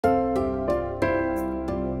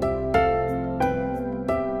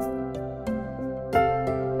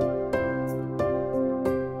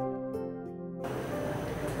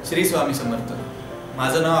श्री स्वामी समर्थ।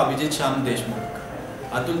 माझं नाव अभिजित देशमुख।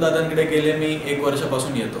 अतुल दादांकडे गेले मी 1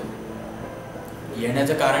 वर्षापासून येतो।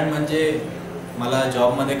 येण्याचं कारण म्हणजे मला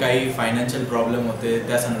जॉबमध्ये काही फायनान्शियल प्रॉब्लेम होते,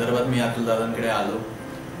 त्या संदर्भात मी अतुल दादांकडे आलो।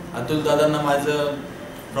 अतुल दादांना माझं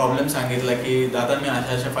प्रॉब्लेम सांगितला की दादा मी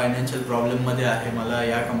अशा फायनान्शियल प्रॉब्लेममध्ये आहे, मला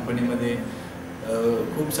या कंपनीमध्ये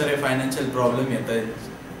खूप सारे फायनान्शियल प्रॉब्लेम येत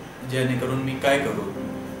आहेत, जेणेकरून मी काय करू।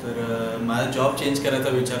 तर माझा जॉब चेंज करायचा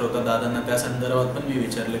विचार होता दादांना, त्या संदर्भात पण मी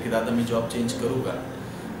विचारलं की दादा मी जॉब चेंज करू का।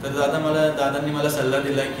 तर दादांनी मला सल्ला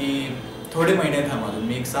दिला की थोडे महिने थांब अजून।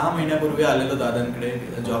 मी 6 महिन्यापूर्वी आलेलो दादांकडे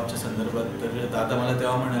जॉबच्या संदर्भात। तर दादा मला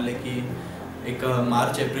तेव्हा म्हणाले की एक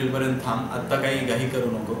मार्च एप्रिलपर्यंत थांब, आत्ता काही घाई करू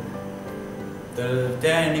नको। तर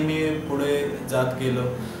त्याने मी पुढे जात गेलो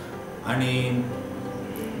आणि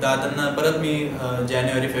दादांना परत मी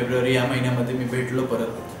जानेवारी फेब्रुवारी या महिन्यामध्ये मी भेटलो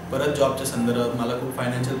परत जॉबच्या संदर्भात। मला खूप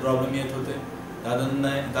फायनान्शियल प्रॉब्लेम येत होते।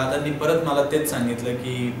 दादांनी परत मला तेच सांगितलं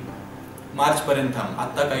की मार्चपर्यंत थांब,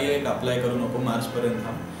 आत्ता काही एक अप्लाय करू नको, मार्चपर्यंत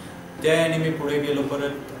थांब। त्याने मी पुढे गेलो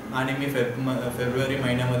परत आणि मी फेब्रुवारी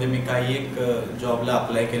महिन्यामध्ये मी काही एक जॉबला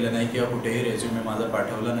अप्लाय केलं नाही किंवा कुठेही रेझ्युमे माझा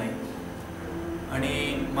पाठवला नाही। आणि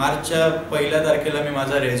मार्चच्या 1 तारखेला मी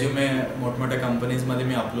माझा रेझ्युमे मोठमोठ्या कंपनीजमध्ये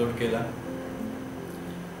मी अपलोड केला।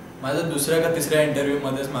 माझं 2ऱ्या का 3ऱ्या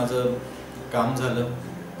इंटरव्ह्यूमध्येच माझं काम झालं।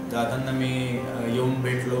 दादांना मी येऊन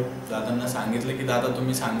भेटलो, दादांना सांगितलं की दादा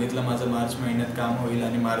तुम्ही सांगितलं माझं मार्च महिन्यात काम होईल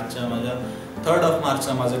आणि माझ्या 3rd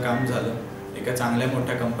मार्चला माझं काम झालं एका चांगल्या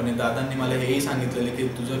मोठ्या कंपनीत। दादांनी मला हेही सांगितलेलं की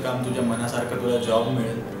तुझं काम तुझ्या मनासारखं तुला जॉब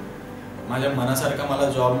मिळेल। माझ्या मनासारखा मला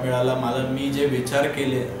जॉब मिळाला। मी जे विचार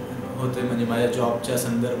केले होते म्हणजे माझ्या जॉबच्या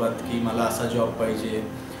संदर्भात की मला असा जॉब पाहिजे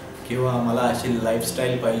किंवा मला अशी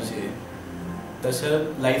लाईफस्टाईल पाहिजे,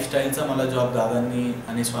 तसं लाईफस्टाईलचा मला जॉब दादांनी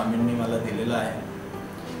आणि स्वामींनी मला दिलेला आहे।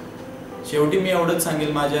 शेवटी मी एवढंच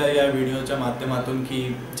सांगेल माझ्या या व्हिडिओच्या माध्यमातून की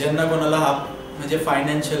ज्यांना कोणाला म्हणजे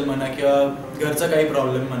फायनान्शियल म्हणा किंवा घरचा काही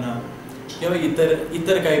प्रॉब्लेम म्हणा किंवा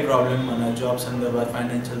इतर काही प्रॉब्लेम म्हणा, जॉब संदर्भात,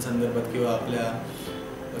 फायनान्शियल संदर्भात किंवा आपल्या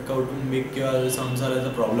कौटुंबिक किंवा संसाराचा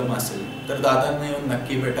प्रॉब्लेम असेल तर दादांना येऊन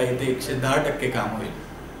नक्की भेटा, इथे 110% काम होईल।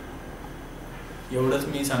 एवढंच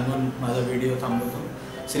मी सांगून माझा व्हिडिओ थांबवतो।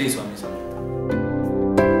 श्री स्वामी समर्थ।